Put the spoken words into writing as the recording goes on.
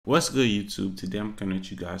What's good, YouTube? Today I'm coming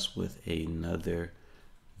at you guys with another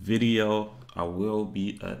video. I will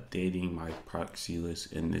be updating my proxy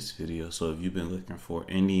list in this video, so if you've been looking for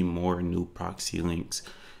any more new proxy links,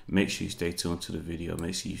 make sure you stay tuned to the video.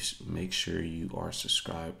 Make sure you are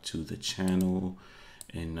subscribed to the channel,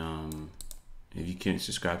 and if you can't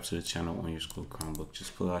subscribe to the channel on your school Chromebook,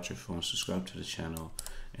 just pull out your phone, subscribe to the channel,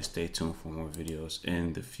 and stay tuned for more videos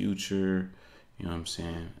in the future. You know what I'm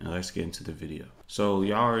saying? And let's get into the video. So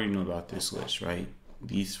y'all already know about this list, right?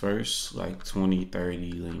 These first like 20,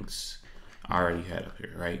 30 links I already had up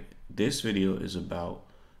here, right? This video is about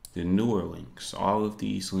the newer links. All of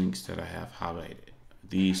these links that I have highlighted,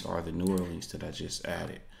 these are the newer links that I just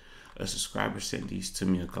added. A subscriber sent these to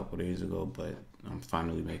me a couple days ago, but I'm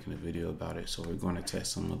finally making a video about it. So we're going to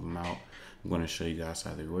test some of them out. I'm going to show you guys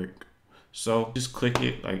how they work. So just click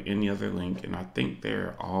it like any other link, and I think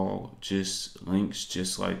they're all just links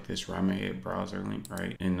just like this Rhymerhead browser link,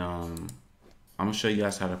 right? And I'm gonna show you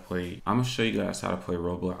guys how to play.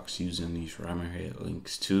 Roblox using these Rhymerhead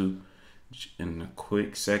links too in a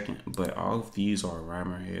quick second. But all of these are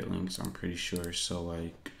Rhymerhead links, I'm pretty sure. So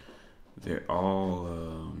like they're all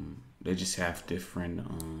they just have different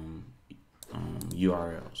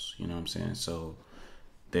URLs. You know what I'm saying? So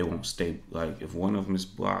they won't stay, like if one of them is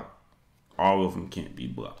blocked, all of them can't be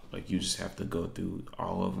blocked. Like you just have to go through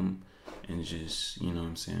all of them and just, you know what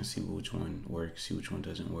I'm saying, see which one works, see which one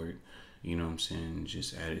doesn't work. You know what I'm saying?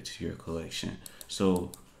 Just add it to your collection.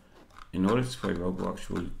 So in order to play Roblox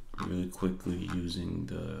really quickly using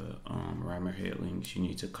the Rhymerhead links, you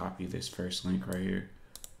need to copy this first link right here,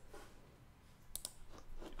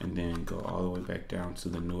 and then go all the way back down to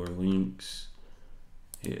the newer links,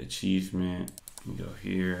 hit achievement, you go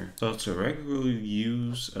here. So to regularly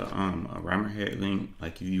use a Rhymerhead link,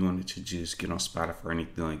 like if you wanted to just get on Spotify or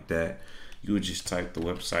anything like that, you would just type the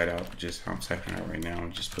website out, just how I'm typing out right now,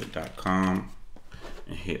 and just put .com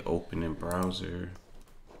and hit open in browser,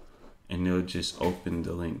 and it'll just open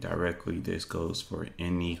the link directly. This goes for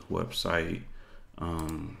any website.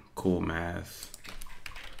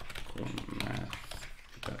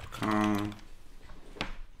 coolmath.com.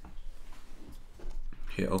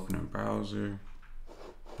 Hit open in browser.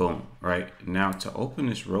 Boom. Right now, to open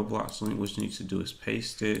this Roblox link, what you need to do is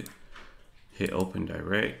paste it, hit open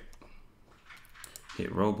direct,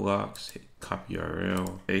 hit Roblox, hit copy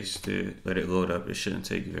URL, paste it, let it load up. It shouldn't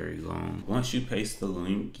take very long. Once you paste the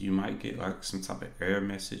link, you might get like some type of error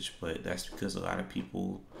message, but that's because a lot of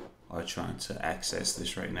people are trying to access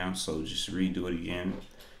this right now. So just redo it again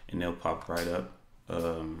and they'll pop right up.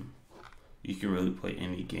 You can really play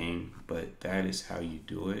any game, but that is how you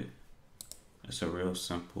do it. It's a real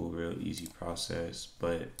simple, real easy process.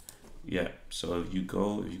 But yeah, so if you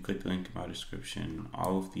click the link in my description,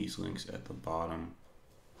 all of these links at the bottom,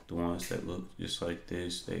 the ones that look just like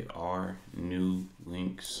this, they are new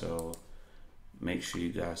links. So make sure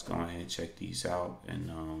you guys go ahead and check these out,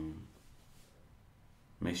 and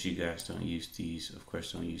make sure you guys don't use these. Of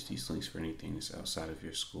course, don't use these links for anything that's outside of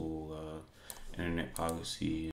your school internet policy.